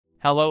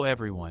Hello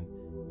everyone,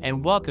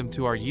 and welcome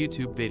to our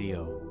YouTube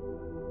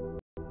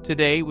video.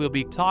 Today we'll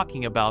be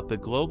talking about the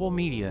global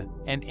media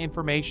and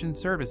information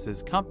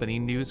services company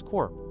News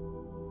Corp.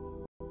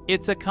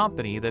 It's a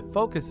company that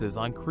focuses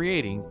on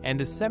creating and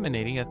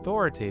disseminating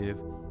authoritative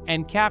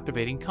and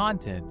captivating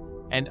content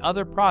and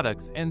other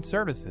products and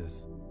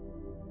services.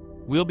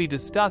 We'll be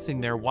discussing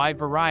their wide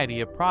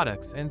variety of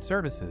products and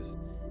services,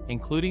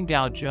 including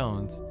Dow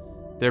Jones,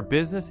 their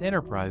business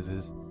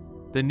enterprises,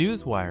 the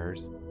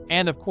newswires,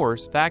 and of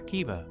course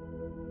Factiva.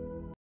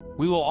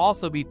 We will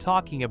also be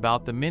talking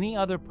about the many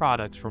other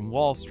products from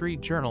Wall Street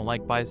Journal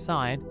like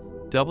BuySide,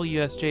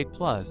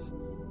 WSJ+,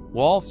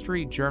 Wall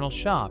Street Journal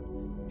Shop,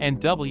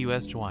 and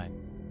WSJoin.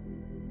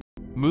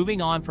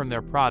 Moving on from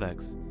their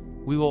products,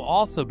 we will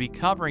also be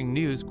covering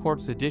News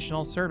Corp's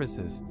additional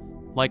services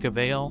like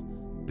Avail,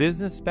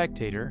 Business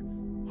Spectator,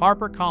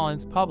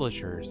 HarperCollins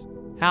Publishers,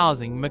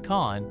 Housing,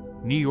 Macon,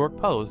 New York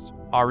Post,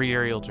 REA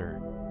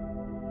Realtor,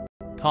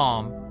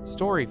 Com,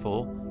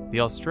 Storyful, The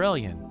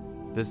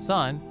Australian, The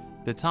Sun,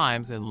 The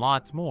Times, and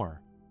lots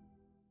more.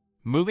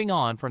 Moving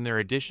on from their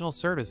additional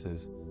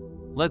services,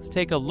 let's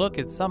take a look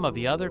at some of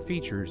the other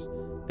features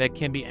that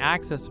can be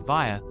accessed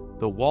via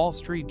the Wall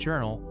Street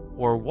Journal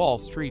or Wall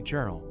Street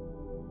Journal.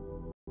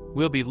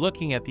 We'll be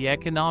looking at the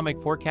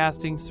Economic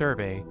Forecasting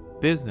Survey,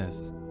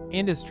 Business,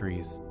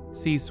 Industries,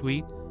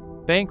 C-Suite,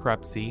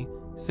 Bankruptcy,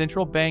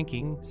 Central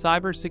Banking,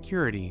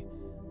 Cybersecurity,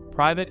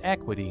 Private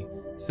Equity,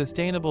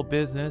 Sustainable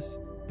Business,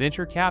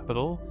 Venture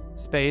Capital,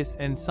 Space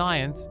and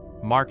Science,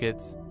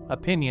 Markets,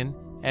 Opinion,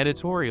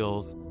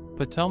 Editorials,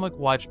 Potomac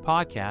Watch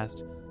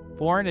Podcast,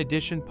 Foreign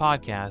Edition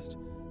Podcast,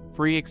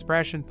 Free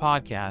Expression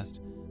Podcast,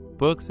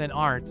 Books and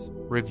Arts,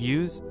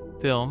 Reviews,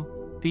 Film,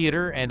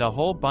 Theater, and a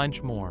whole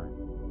bunch more.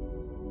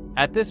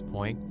 At this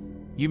point,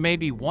 you may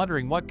be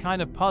wondering what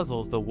kind of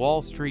puzzles the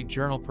Wall Street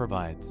Journal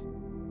provides.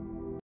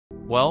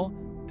 Well,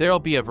 there'll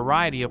be a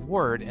variety of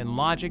word and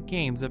logic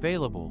games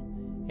available,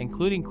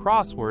 including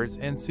crosswords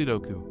and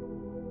Sudoku.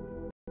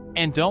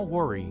 And don't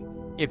worry,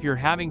 if you're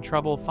having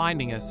trouble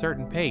finding a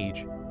certain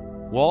page,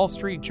 Wall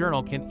Street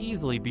Journal can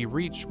easily be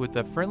reached with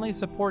a friendly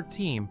support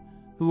team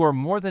who are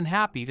more than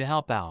happy to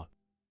help out.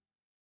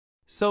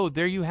 So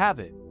there you have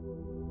it.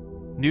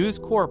 News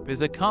Corp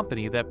is a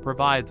company that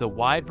provides a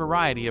wide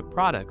variety of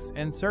products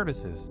and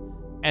services,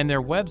 and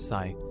their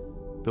website,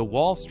 the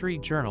Wall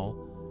Street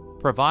Journal,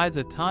 provides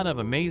a ton of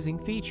amazing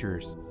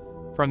features,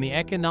 from the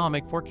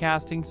Economic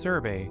Forecasting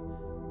Survey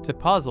to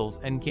puzzles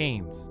and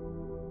games.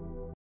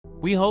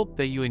 We hope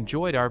that you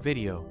enjoyed our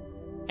video,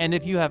 and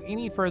if you have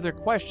any further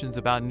questions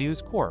about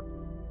News Corp,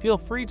 feel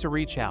free to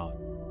reach out.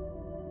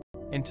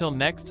 Until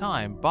next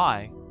time,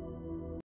 bye.